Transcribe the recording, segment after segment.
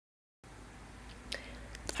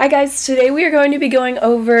Hi guys, today we are going to be going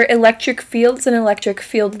over electric fields and electric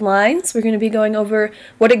field lines. We're going to be going over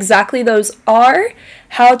what exactly those are,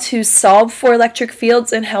 how to solve for electric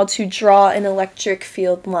fields, and how to draw an electric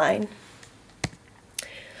field line.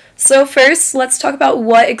 So first, let's talk about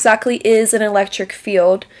what exactly is an electric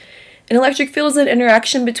field. An electric field is an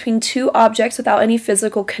interaction between two objects without any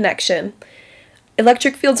physical connection.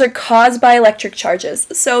 Electric fields are caused by electric charges.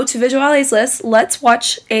 So to visualize this, let's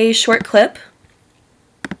watch a short clip.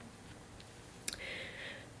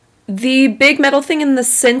 The big metal thing in the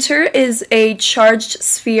center is a charged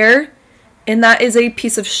sphere, and that is a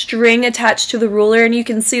piece of string attached to the ruler, and you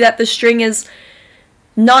can see that the string is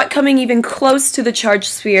not coming even close to the charged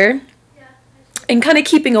sphere and kind of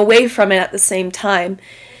keeping away from it at the same time.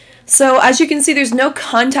 So as you can see, there's no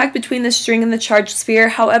contact between the string and the charged sphere.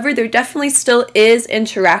 However, there definitely still is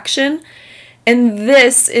interaction, and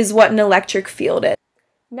this is what an electric field is.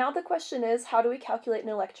 Now the question is, how do we calculate an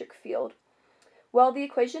electric field? Well, the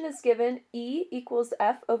equation is given E equals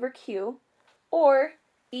F over Q, or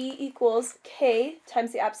E equals K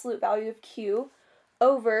times the absolute value of Q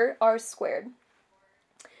over R squared.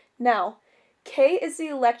 Now, K is the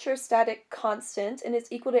electrostatic constant, and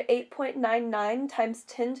it's equal to 8.99 times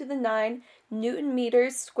 10 to the 9 Newton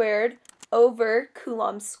meters squared over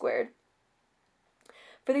Coulombs squared.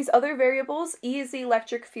 For these other variables, E is the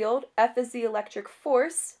electric field, F is the electric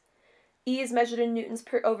force, E is measured in newtons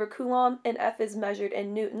per over Coulomb, and F is measured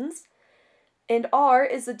in newtons. And R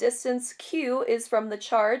is the distance Q is from the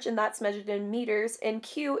charge, and that's measured in meters. And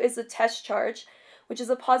Q is the test charge, which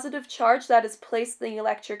is a positive charge that is placed in the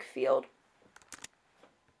electric field.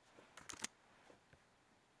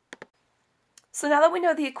 So now that we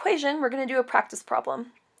know the equation, we're going to do a practice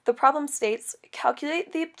problem. The problem states,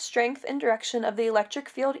 calculate the strength and direction of the electric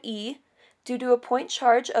field E due to a point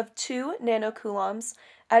charge of 2 nanocoulombs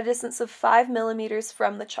at a distance of 5 millimeters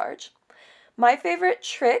from the charge. My favorite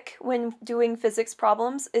trick when doing physics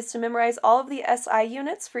problems is to memorize all of the SI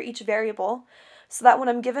units for each variable, so that when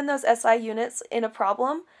I'm given those SI units in a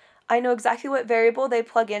problem, I know exactly what variable they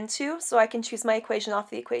plug into, so I can choose my equation off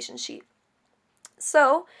the equation sheet.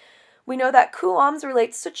 So we know that coulombs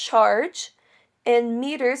relates to charge, and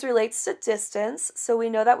meters relates to distance, so we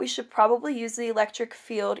know that we should probably use the electric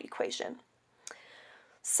field equation.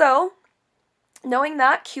 So, knowing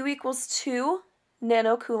that Q equals 2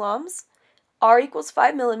 nanocoulombs, R equals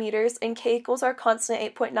 5 millimeters, and K equals our constant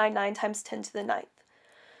 8.99 times 10 to the 9th.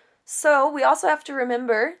 So, we also have to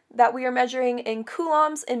remember that we are measuring in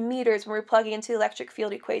coulombs and meters when we're plugging into the electric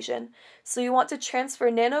field equation. So, you want to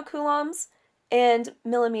transfer nanocoulombs and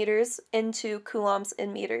millimeters into coulombs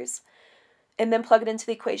and meters, and then plug it into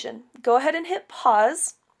the equation. Go ahead and hit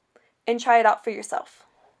pause and try it out for yourself.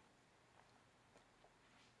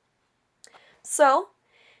 So,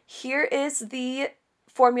 here is the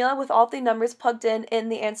formula with all the numbers plugged in and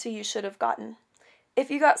the answer you should have gotten. If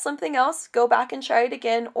you got something else, go back and try it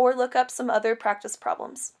again or look up some other practice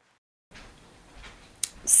problems.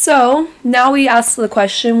 So, now we ask the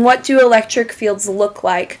question, what do electric fields look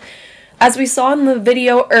like? As we saw in the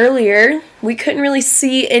video earlier, we couldn't really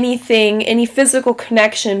see anything, any physical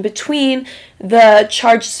connection between the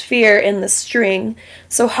charged sphere and the string.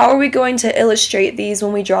 So how are we going to illustrate these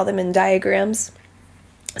when we draw them in diagrams?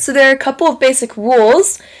 So there are a couple of basic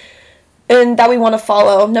rules that we want to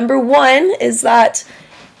follow. Number one is that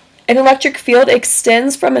an electric field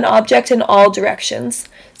extends from an object in all directions.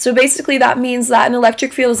 So basically that means that an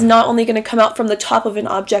electric field is not only going to come out from the top of an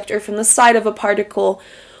object or from the side of a particle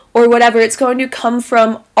or whatever, it's going to come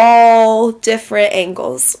from all different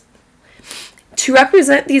angles. To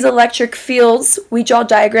represent these electric fields, we draw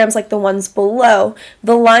diagrams like the ones below.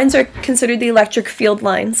 The lines are considered the electric field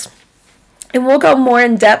lines. And we'll go more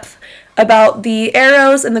in depth about the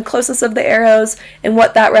arrows and the closeness of the arrows and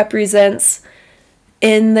what that represents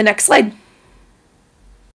in the next slide.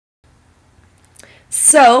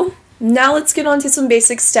 So, now let's get on to some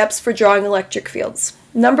basic steps for drawing electric fields.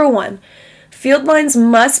 Number one, field lines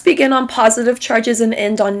must begin on positive charges and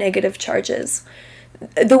end on negative charges.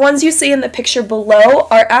 The ones you see in the picture below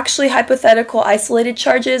are actually hypothetical isolated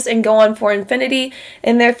charges and go on for infinity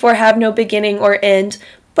and therefore have no beginning or end,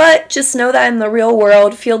 but just know that in the real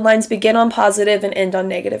world, field lines begin on positive and end on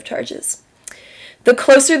negative charges. The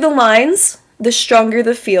closer the lines, the stronger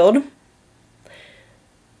the field.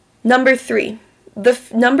 Number three, the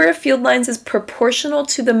number of field lines is proportional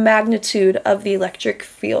to the magnitude of the electric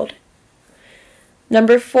field.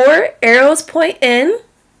 Number four, arrows point in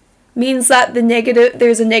means that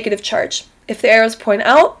there's a negative charge. If the arrows point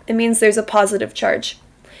out, it means there's a positive charge.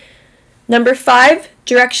 Number five,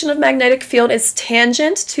 direction of magnetic field is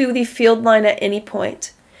tangent to the field line at any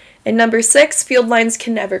point. And number 6, field lines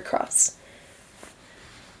can never cross.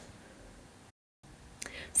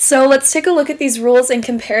 So let's take a look at these rules in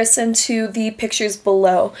comparison to the pictures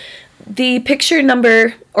below. The picture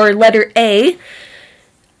number, or letter A,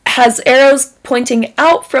 has arrows pointing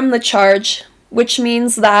out from the charge, which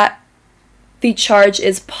means that the charge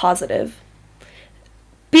is positive.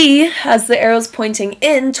 B has the arrows pointing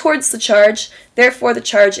in towards the charge, therefore the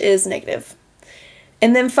charge is negative.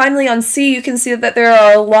 And then finally on C, you can see that there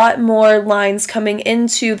are a lot more lines coming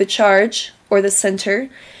into the charge, or the center,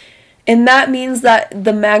 and that means that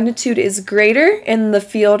the magnitude is greater and the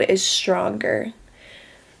field is stronger.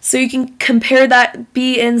 So you can compare that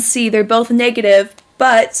B and C, they're both negative,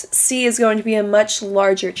 but C is going to be a much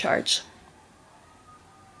larger charge.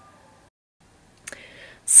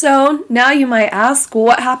 So now you might ask, well,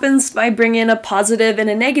 what happens if I bring in a positive and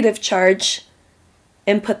a negative charge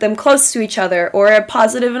and put them close to each other, or a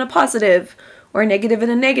positive and a positive, or a negative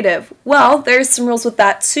and a negative? Well, there's some rules with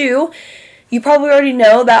that too. You probably already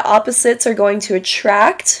know that opposites are going to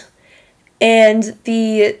attract, and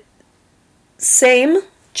the same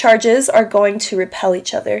charges are going to repel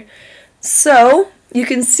each other. So you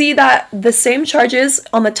can see that the same charges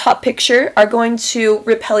on the top picture are going to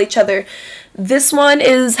repel each other. This one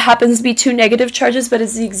happens to be 2 negative charges, but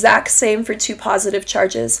is the exact same for 2 positive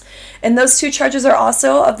charges. And those 2 charges are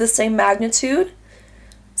also of the same magnitude.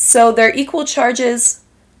 So they're equal charges,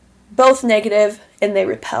 both negative, and they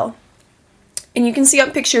repel. And you can see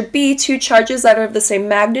on picture B 2 charges that are of the same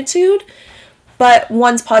magnitude, but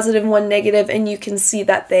one's positive and one negative, and you can see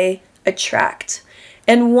that they attract.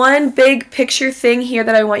 And one big picture thing here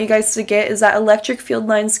that I want you guys to get is that electric field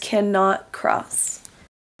lines cannot cross.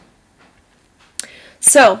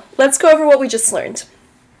 So let's go over what we just learned.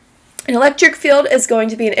 An electric field is going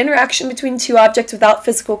to be an interaction between 2 objects without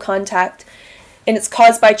physical contact, and it's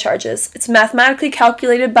caused by charges. It's mathematically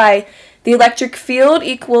calculated by the electric field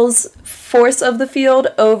equals force of the field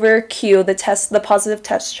over Q, the positive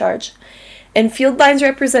test charge. And field lines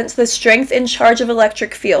represent the strength and charge of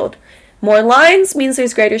electric field. More lines means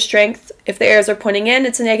there's greater strength. If the arrows are pointing in,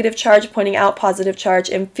 it's a negative charge, pointing out positive charge,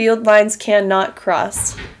 and field lines cannot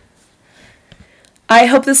cross. I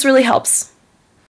hope this really helps.